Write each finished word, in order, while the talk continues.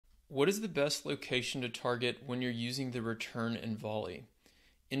What is the best location to target when you're using the return and volley?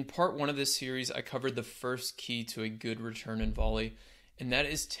 In part one of this series, I covered the first key to a good return and volley, and that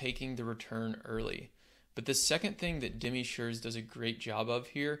is taking the return early. But the second thing that Demi Schurz does a great job of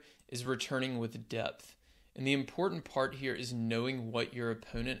here is returning with depth. And the important part here is knowing what your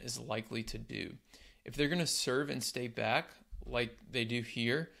opponent is likely to do. If they're going to serve and stay back, like they do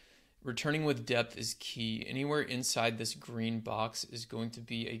here, returning with depth is key. Anywhere inside this green box is going to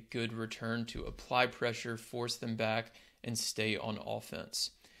be a good return to apply pressure, force them back, and stay on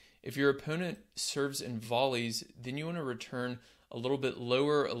offense. If your opponent serves and volleys, then you want to return a little bit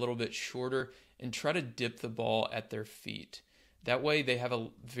lower, a little bit shorter, and try to dip the ball at their feet. That way they have a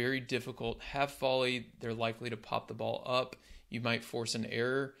very difficult half volley. They're likely to pop the ball up. You might force an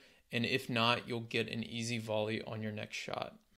error, and if not, you'll get an easy volley on your next shot.